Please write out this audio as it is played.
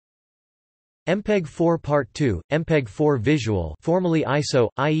MPEG-4 Part 2, MPEG-4 Visual, formerly ISO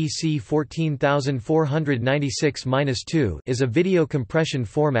IEC 14496-2, is a video compression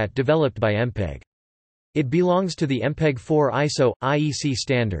format developed by MPEG. It belongs to the MPEG-4 ISO IEC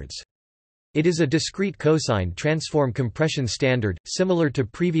standards. It is a discrete cosine transform compression standard, similar to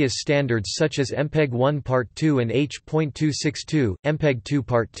previous standards such as MPEG-1 Part 2 and H.262, MPEG-2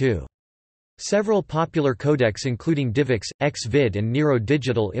 Part 2. Several popular codecs including DivX, XVid and Nero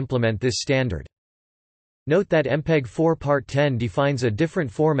Digital implement this standard. Note that MPEG-4 Part 10 defines a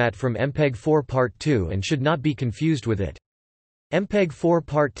different format from MPEG-4 Part 2 and should not be confused with it. MPEG-4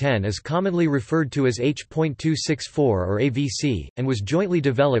 Part 10 is commonly referred to as H.264 or AVC, and was jointly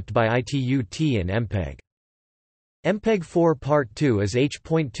developed by ITU-T and MPEG. MPEG-4 Part 2 is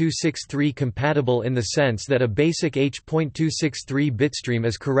H.263 compatible in the sense that a basic H.263 bitstream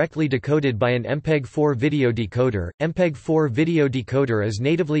is correctly decoded by an MPEG-4 video decoder. MPEG-4 video decoder is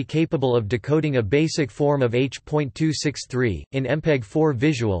natively capable of decoding a basic form of H.263. In MPEG-4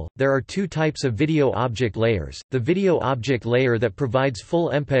 Visual, there are two types of video object layers: the video object layer that provides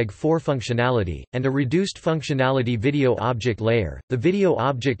full MPEG-4 functionality, and a reduced functionality video object layer. The video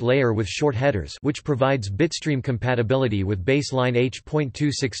object layer with short headers, which provides bitstream compatibility with baseline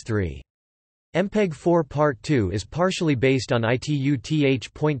H.263. MPEG-4 Part 2 is partially based on ITU-T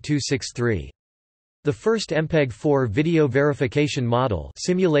H.263. The first MPEG-4 video verification model,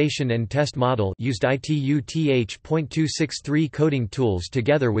 simulation and test model, used ITU-T H.263 coding tools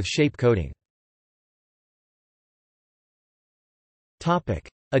together with shape coding. Topic: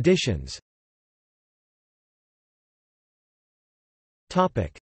 Additions.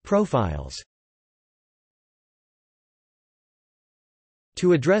 Topic: Profiles.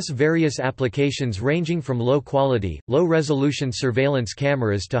 To address various applications ranging from low-quality, low-resolution surveillance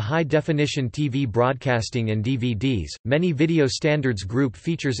cameras to high-definition TV broadcasting and DVDs, many video standards group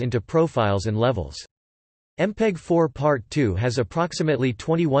features into profiles and levels. MPEG-4 Part 2 has approximately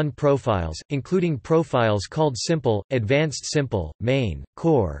 21 profiles, including profiles called Simple, Advanced Simple, Main,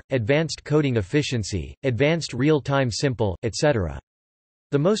 Core, Advanced Coding Efficiency, Advanced Real-Time Simple, etc.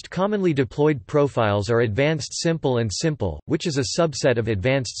 The most commonly deployed profiles are Advanced Simple and Simple, which is a subset of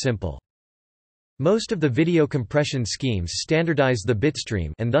Advanced Simple. Most of the video compression schemes standardize the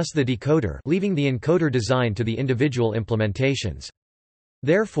bitstream and thus the decoder, leaving the encoder design to the individual implementations.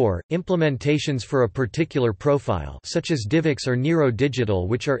 Therefore, implementations for a particular profile, such as DivX or Nero Digital,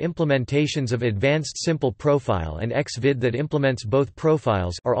 which are implementations of Advanced Simple Profile, and XVid that implements both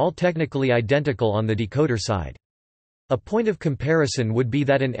profiles, are all technically identical on the decoder side. A point of comparison would be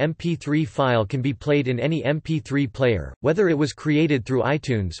that an MP3 file can be played in any MP3 player, whether it was created through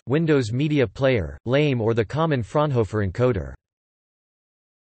iTunes, Windows Media Player, LAME or the common Fraunhofer encoder.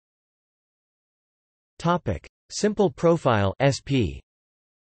 Topic: Simple Profile (SP).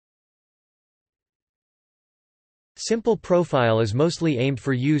 Simple Profile is mostly aimed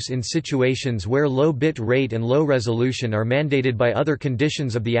for use in situations where low bit rate and low resolution are mandated by other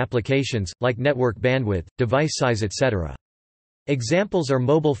conditions of the applications, like network bandwidth, device size etc. Examples are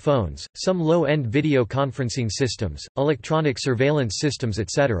mobile phones, some low-end video conferencing systems, electronic surveillance systems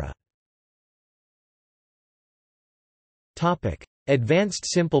etc. Advanced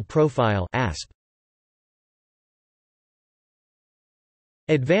Simple Profile (ASP).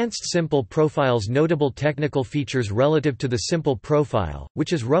 Advanced Simple Profile's notable technical features relative to the Simple Profile,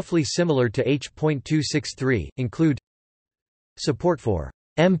 which is roughly similar to H.263, include support for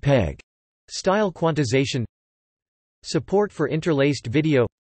MPEG style quantization, support for interlaced video,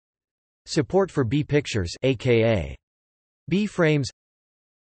 support for B-pictures aka B-frames,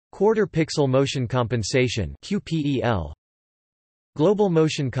 quarter pixel motion compensation QPEL, Global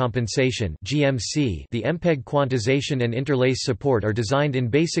Motion Compensation (GMC). The MPEG quantization and interlace support are designed in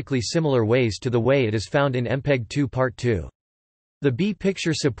basically similar ways to the way it is found in MPEG-2 Part 2. The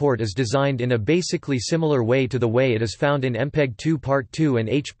B-picture support is designed in a basically similar way to the way it is found in MPEG-2 Part 2 and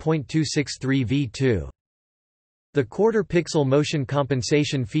H.263 v2. The quarter pixel motion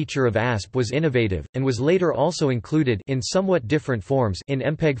compensation feature of ASP was innovative, and was later also included in somewhat different forms in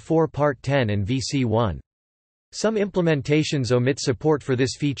MPEG-4 Part 10 and VC1. Some implementations omit support for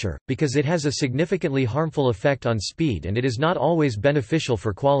this feature, because it has a significantly harmful effect on speed and it is not always beneficial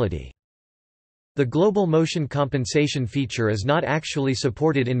for quality. The global motion compensation feature is not actually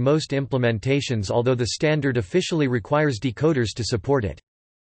supported in most implementations, although the standard officially requires decoders to support it.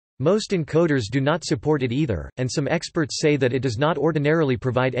 Most encoders do not support it either, and some experts say that it does not ordinarily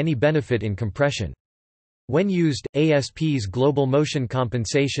provide any benefit in compression. When used, ASP's global motion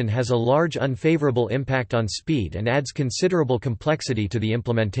compensation has a large unfavorable impact on speed and adds considerable complexity to the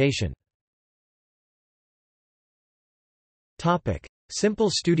implementation. Simple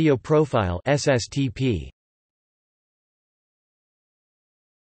Studio Profile (SSTP).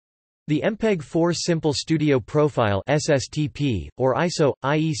 The MPEG-4 Simple Studio Profile (SSTP), or ISO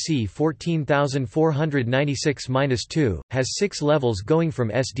IEC 14496-2, has 6 levels going from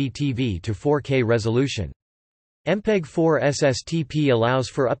SDTV to 4K resolution. MPEG-4 SSTP allows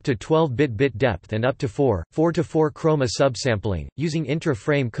for up to 12-bit bit depth and up to 4:4 chroma subsampling, using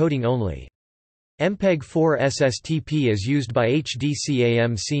intra-frame coding only. MPEG-4 SSTP is used by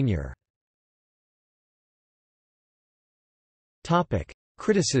HDCAM Senior.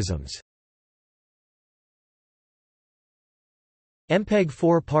 Criticisms.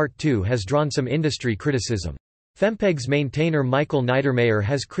 MPEG-4 Part 2 has drawn some industry criticism. FempEG's maintainer Michael Niedermayer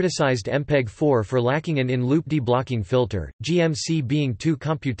has criticized MPEG-4 for lacking an in-loop deblocking filter, GMC being too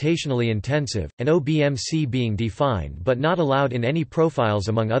computationally intensive, and OBMC being defined but not allowed in any profiles,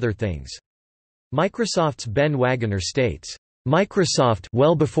 among other things. Microsoft's Ben Wagoner states, "Microsoft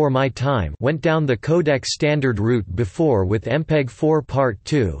well before my time went down the codec standard route before with MPEG-4 Part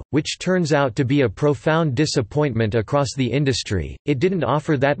 2, which turns out to be a profound disappointment across the industry. It didn't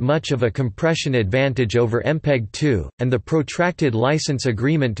offer that much of a compression advantage over MPEG-2, and the protracted license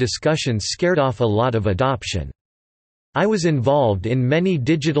agreement discussions scared off a lot of adoption. I was involved in many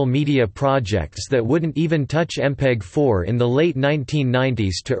digital media projects that wouldn't even touch MPEG-4 in the late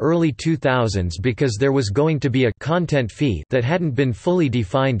 1990s to early 2000s because there was going to be a content fee that hadn't been fully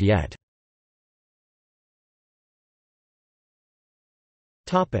defined yet."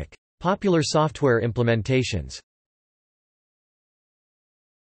 Popular software implementations.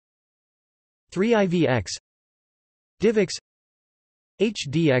 3IVX, DivX,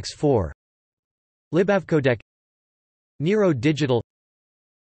 HDX4, LibAvCodec, Nero Digital,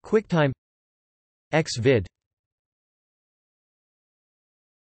 QuickTime, Xvid.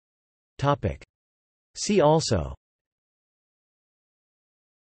 See also: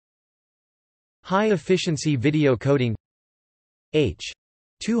 high-efficiency video coding,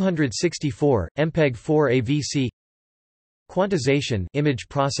 H.264, MPEG-4 AVC, quantization image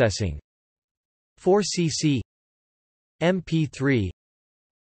processing, 4cc, MP3,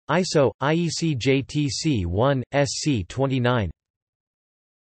 ISO IEC JTC1 SC29.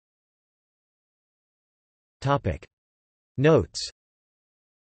 Topic Notes.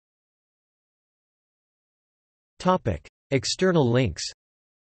 Topic External links.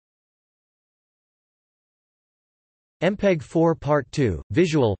 MPEG-4 Part 2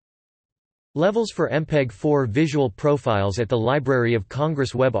 Visual levels for MPEG-4 visual profiles at the Library of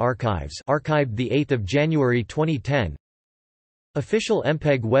Congress Web Archives, archived 8 January 2010. Official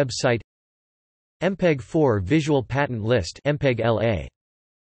MPEG website. MPEG-4 Visual Patent List, MPEG-LA.